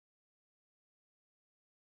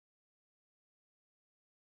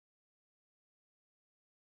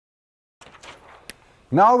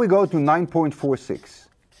Now we go to 9.46.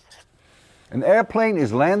 An airplane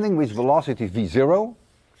is landing with velocity v0.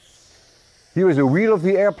 Here is a wheel of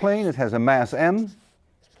the airplane. It has a mass m,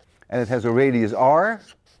 and it has a radius r,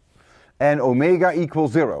 and omega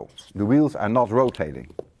equals 0. The wheels are not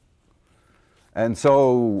rotating. And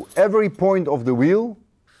so every point of the wheel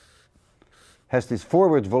has this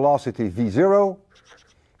forward velocity v0,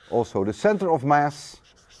 also the center of mass,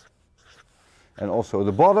 and also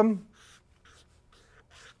the bottom.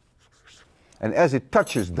 And as it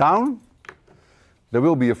touches down, there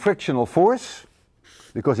will be a frictional force,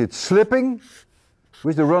 because it's slipping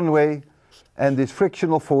with the runway, and this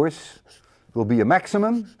frictional force will be a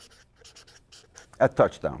maximum at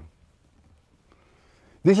touchdown.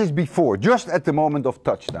 This is before, just at the moment of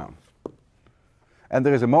touchdown. And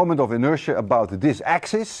there is a moment of inertia about this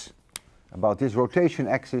axis, about this rotation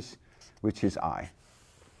axis, which is I.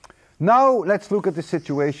 Now let's look at the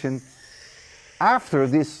situation after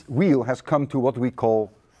this wheel has come to what we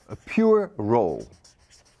call a pure roll.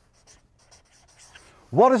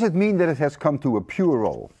 What does it mean that it has come to a pure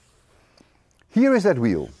roll? Here is that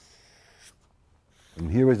wheel,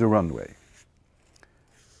 and here is the runway.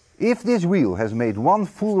 If this wheel has made one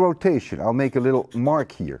full rotation, I'll make a little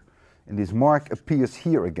mark here, and this mark appears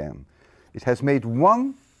here again. It has made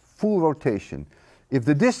one full rotation. If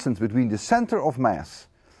the distance between the center of mass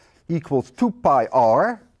equals 2 pi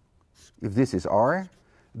r, if this is r,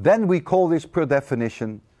 then we call this per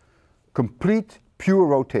definition complete pure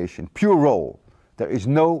rotation, pure roll. There is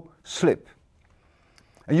no slip.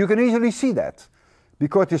 And you can easily see that,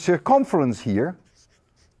 because the circumference here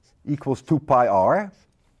equals 2 pi r.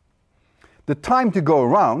 The time to go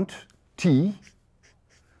around, t,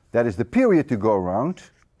 that is the period to go around,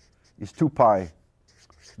 is 2 pi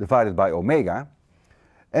divided by omega.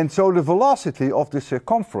 And so the velocity of the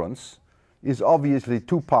circumference is obviously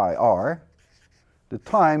 2 pi r, the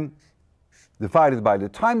time divided by the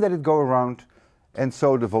time that it goes around, and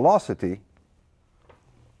so the velocity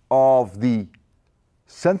of the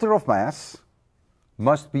center of mass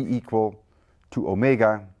must be equal to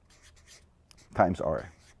omega times r.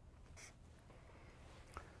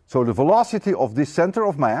 So the velocity of this center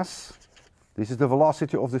of mass, this is the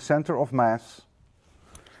velocity of the center of mass,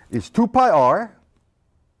 is 2 pi r,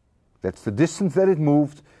 that's the distance that it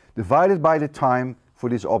moved, divided by the time for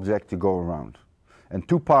this object to go around. And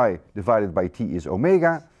 2 pi divided by t is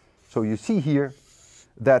omega. So you see here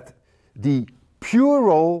that the pure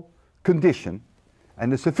roll condition,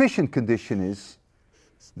 and the sufficient condition is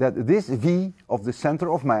that this v of the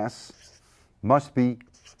center of mass must be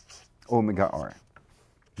omega r.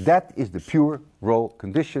 That is the pure roll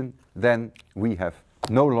condition. Then we have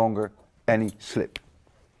no longer any slip.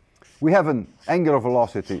 We have an angular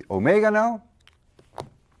velocity omega now,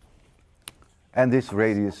 and this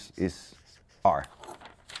radius is r.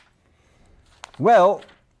 Well,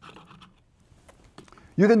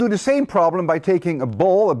 you can do the same problem by taking a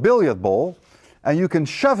ball, a billiard ball, and you can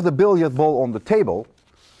shove the billiard ball on the table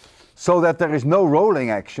so that there is no rolling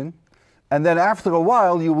action, and then after a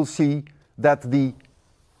while you will see that the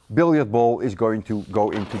billiard ball is going to go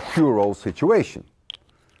into pure roll situation.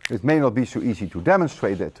 It may not be so easy to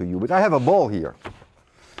demonstrate that to you, but I have a ball here.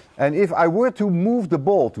 And if I were to move the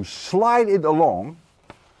ball, to slide it along,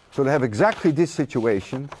 so to have exactly this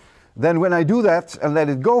situation, then when I do that and let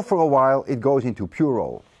it go for a while, it goes into pure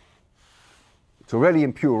roll. It's already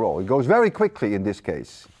in pure roll. It goes very quickly in this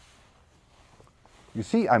case. You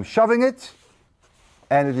see, I'm shoving it,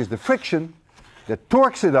 and it is the friction that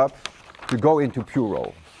torques it up to go into pure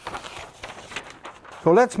roll.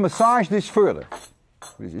 So let's massage this further.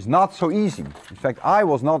 This is not so easy. In fact, I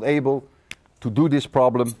was not able to do this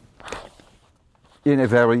problem in a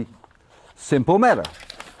very simple manner.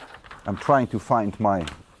 I'm trying to find my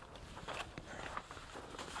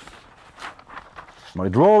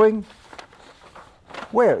drawing.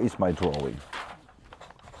 Where is my drawing?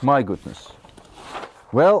 My goodness.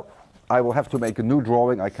 Well, I will have to make a new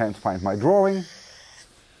drawing. I can't find my drawing.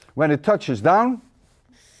 When it touches down,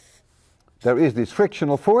 there is this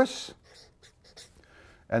frictional force,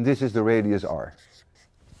 and this is the radius r.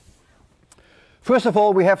 First of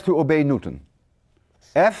all, we have to obey Newton.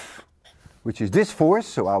 F, which is this force,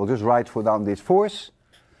 so I will just write down this force,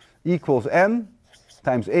 equals m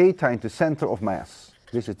times a times the center of mass.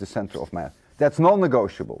 This is the center of mass. That's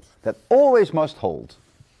non-negotiable. That always must hold.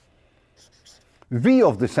 V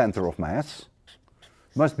of the center of mass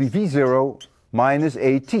must be V0 minus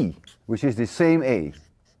AT, which is the same A.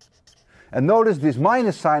 And notice this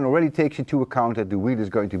minus sign already takes into account that the wheel is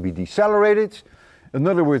going to be decelerated. In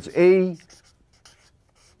other words, A,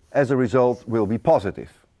 as a result, will be positive,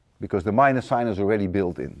 because the minus sign is already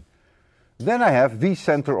built in. then I have V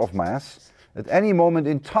center of mass at any moment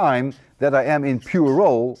in time that I am in pure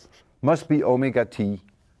roll must be omega t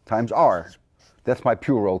times r. That's my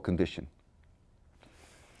pure roll condition.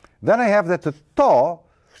 Then I have that the tau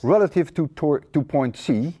relative to point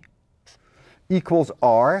C equals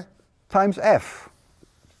r times f.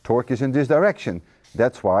 Torque is in this direction.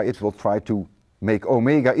 That's why it will try to make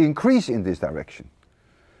omega increase in this direction.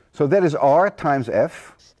 So that is r times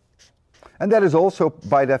f. And that is also,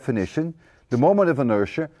 by definition, the moment of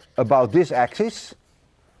inertia about this axis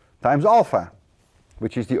times alpha,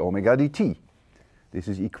 which is the omega dt. This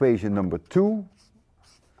is equation number 2.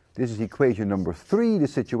 This is equation number 3. The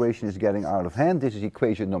situation is getting out of hand. This is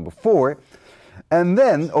equation number 4. And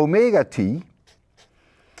then omega t,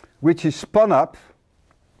 which is spun up,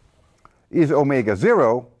 is omega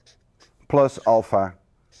 0 plus alpha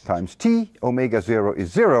times t. Omega 0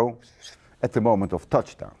 is 0 at the moment of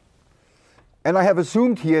touchdown. And I have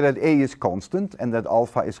assumed here that a is constant and that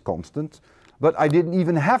alpha is constant, but I didn't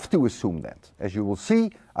even have to assume that. As you will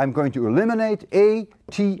see, I'm going to eliminate a,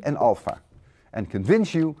 t, and alpha and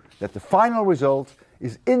convince you that the final result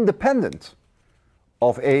is independent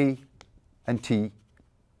of a and t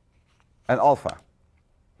and alpha.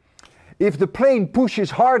 If the plane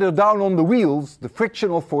pushes harder down on the wheels, the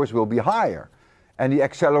frictional force will be higher, and the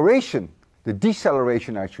acceleration, the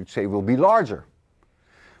deceleration I should say, will be larger.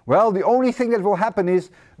 Well, the only thing that will happen is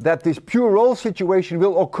that this pure roll situation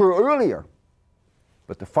will occur earlier,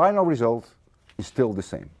 but the final result is still the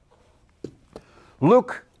same.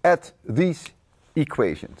 Look at these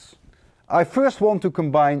equations. I first want to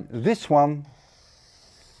combine this one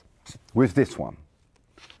with this one.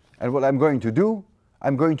 And what I'm going to do,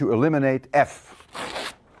 I'm going to eliminate f.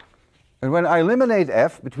 And when I eliminate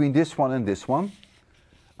f between this one and this one,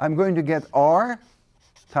 I'm going to get r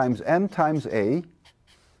times m times a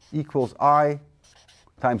equals I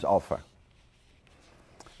times alpha.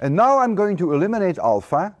 And now I'm going to eliminate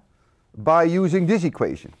alpha by using this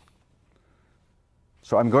equation.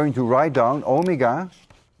 So I'm going to write down omega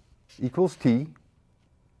equals t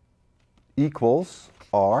equals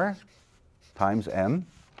r times m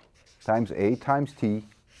times a times t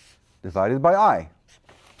divided by I.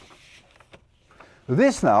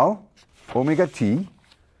 This now, omega t,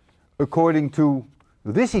 according to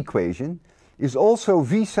this equation, is also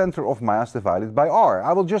V center of mass divided by R.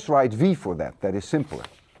 I will just write V for that. That is simpler.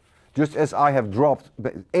 Just as I have dropped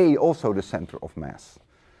A, also the center of mass.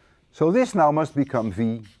 So this now must become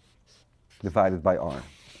V divided by R.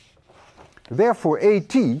 Therefore,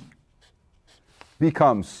 AT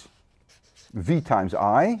becomes V times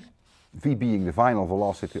I, V being the final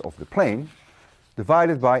velocity of the plane,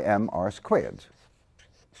 divided by mr squared.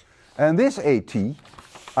 And this AT,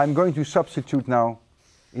 I'm going to substitute now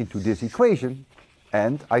into this equation,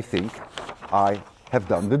 and I think I have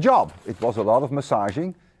done the job. It was a lot of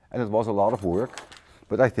massaging and it was a lot of work,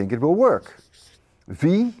 but I think it will work.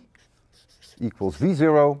 V equals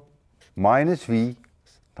V0 minus V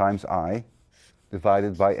times I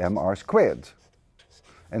divided by mr squared.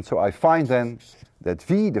 And so I find then that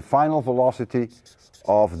V, the final velocity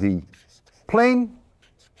of the plane,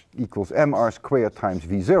 equals mr squared times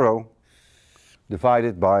V0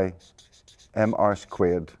 divided by mr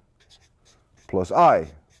squared plus I.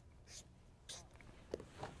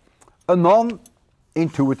 A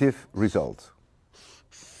non-intuitive result.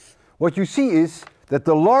 What you see is that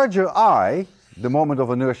the larger I, the moment of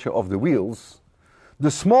inertia of the wheels,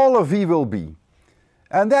 the smaller V will be.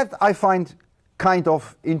 And that I find kind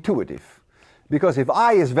of intuitive. Because if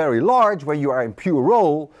I is very large, when you are in pure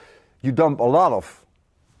roll, you dump a lot of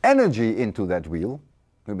energy into that wheel.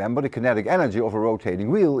 Remember, the kinetic energy of a rotating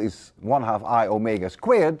wheel is 1/2 I omega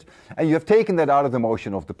squared, and you have taken that out of the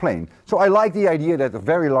motion of the plane. So I like the idea that a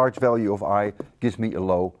very large value of I gives me a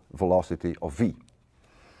low velocity of V.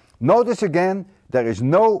 Notice again, there is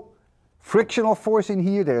no frictional force in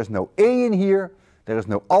here, there is no A in here, there is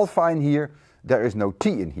no alpha in here, there is no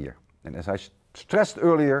T in here. And as I stressed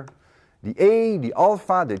earlier, the A, the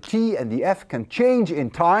alpha, the T, and the F can change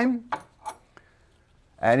in time.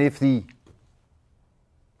 And if the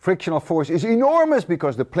frictional force is enormous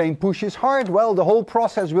because the plane pushes hard, well, the whole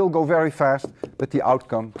process will go very fast, but the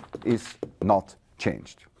outcome is not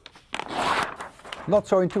changed. Not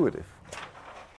so intuitive.